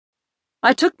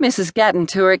I took Mrs. Gatton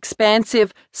to her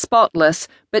expansive, spotless,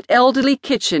 but elderly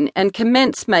kitchen and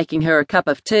commenced making her a cup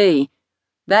of tea,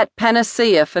 that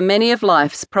panacea for many of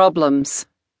life's problems.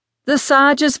 The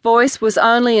Sarge's voice was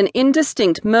only an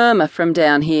indistinct murmur from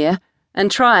down here,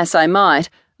 and try as I might,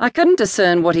 I couldn't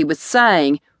discern what he was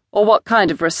saying or what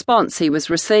kind of response he was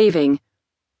receiving.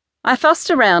 I fussed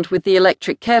around with the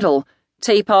electric kettle,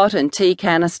 teapot and tea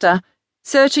canister,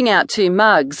 searching out 2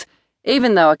 mugs,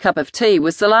 even though a cup of tea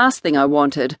was the last thing I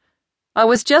wanted. I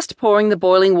was just pouring the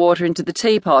boiling water into the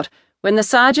teapot when the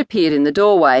Sarge appeared in the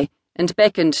doorway and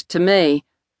beckoned to me.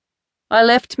 I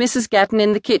left Mrs. Gatton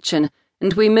in the kitchen,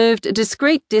 and we moved a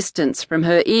discreet distance from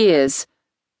her ears.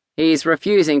 "He's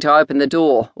refusing to open the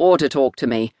door or to talk to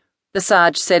me," the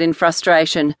Sarge said in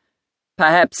frustration.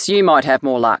 "Perhaps you might have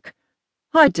more luck."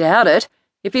 "I doubt it.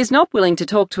 If he's not willing to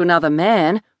talk to another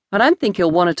man, I don't think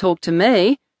he'll want to talk to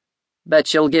me."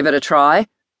 "But you'll give it a try?"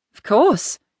 "Of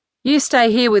course. You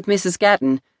stay here with Mrs.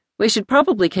 Gatton. We should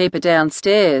probably keep her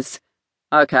downstairs."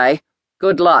 "Okay.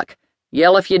 Good luck.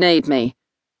 Yell if you need me."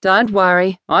 "Don't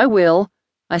worry, I will,"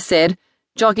 I said,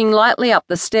 jogging lightly up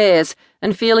the stairs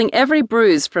and feeling every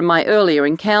bruise from my earlier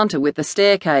encounter with the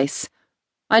staircase.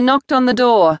 I knocked on the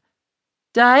door.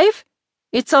 "Dave?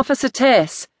 It's Officer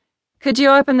Tess. Could you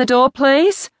open the door,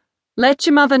 please? Let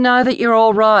your mother know that you're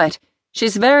all right.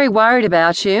 She's very worried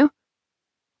about you."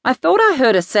 I thought I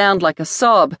heard a sound like a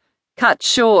sob, cut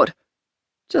short.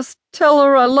 "Just tell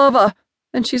her I love her,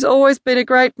 and she's always been a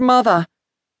great mother."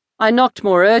 I knocked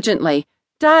more urgently.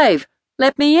 "Dave,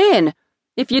 let me in.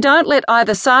 If you don't let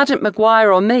either Sergeant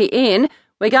McGuire or me in,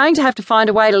 we're going to have to find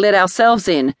a way to let ourselves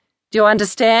in. Do you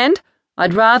understand?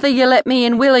 I'd rather you let me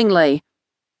in willingly."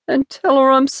 "And tell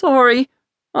her I'm sorry.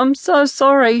 I'm so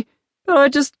sorry, but I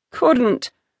just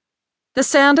couldn't." The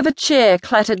sound of a chair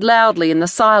clattered loudly in the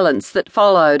silence that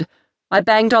followed. I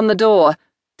banged on the door.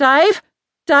 "Dave?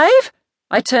 Dave?"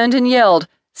 I turned and yelled,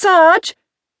 "Sarge!"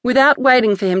 Without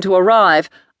waiting for him to arrive,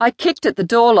 I kicked at the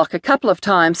door lock a couple of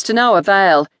times to no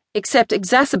avail, except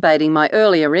exacerbating my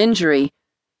earlier injury.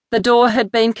 The door had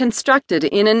been constructed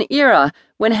in an era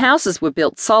when houses were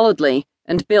built solidly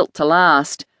and built to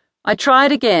last. I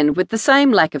tried again with the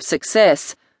same lack of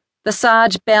success. The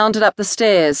Sarge bounded up the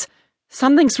stairs.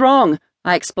 "Something's wrong,"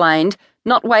 I explained,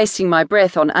 not wasting my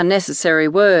breath on unnecessary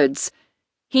words.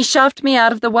 He shoved me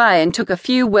out of the way and took a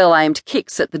few well-aimed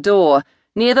kicks at the door,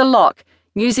 near the lock,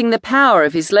 using the power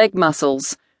of his leg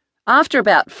muscles. After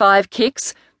about 5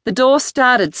 kicks, the door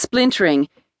started splintering.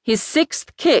 His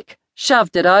 6th kick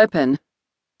shoved it open.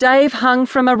 Dave hung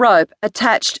from a rope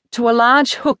attached to a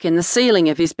large hook in the ceiling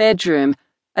of his bedroom,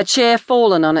 a chair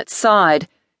fallen on its side.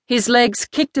 His legs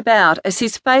kicked about as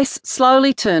his face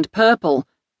slowly turned purple.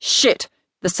 "Shit,"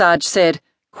 the Sarge said.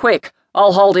 "Quick,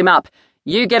 I'll hold him up.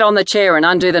 You get on the chair and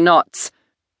undo the knots."